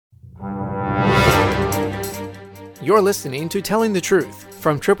You're listening to Telling the Truth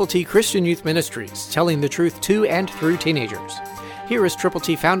from Triple T Christian Youth Ministries, telling the truth to and through teenagers. Here is Triple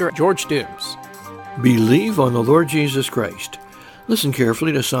T founder George Dooms. Believe on the Lord Jesus Christ. Listen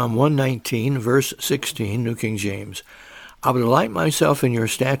carefully to Psalm 119, verse 16, New King James. I will delight myself in your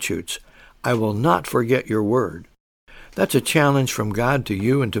statutes. I will not forget your word. That's a challenge from God to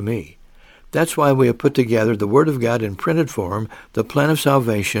you and to me. That's why we have put together the Word of God in printed form, the plan of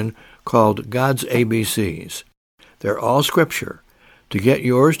salvation, called God's ABCs. They're all Scripture. To get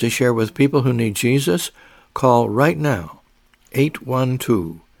yours to share with people who need Jesus, call right now,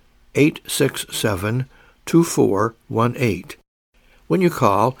 812-867-2418. When you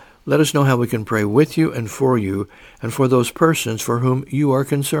call, let us know how we can pray with you and for those persons for whom you are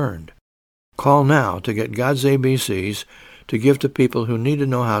concerned. Call now to get God's ABCs to give to people who need to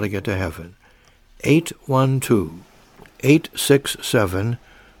know how to get to heaven.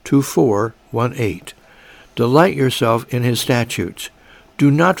 812-867-2418. Delight yourself in His statutes. Do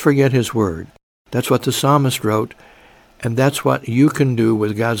not forget His word. That's what the psalmist wrote, and that's what you can do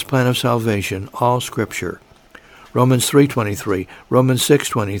with God's plan of salvation, all Scripture. Romans 3:23, Romans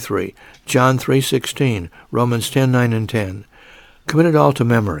 6:23, John 3:16, Romans 10:9 and 10. Commit it all to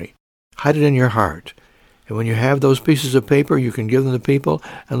memory. Hide it in your heart. And when you have those pieces of paper, you can give them to people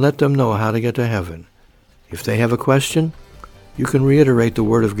and let them know how to get to heaven. If they have a question, you can reiterate the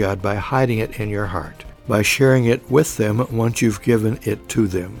Word of God by hiding it in your heart, by sharing it with them once you've given it to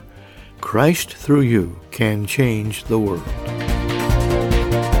them. Christ, through you, can change the world.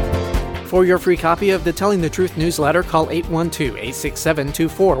 For your free copy of the Telling the Truth newsletter, call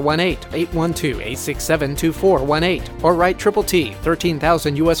 812-867-2418, 812-867-2418, or write Triple T,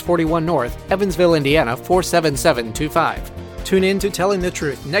 13,000 U.S. 41 North, Evansville, Indiana, 47725. Tune in to Telling the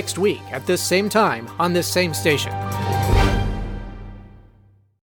Truth next week at this same time on this same station.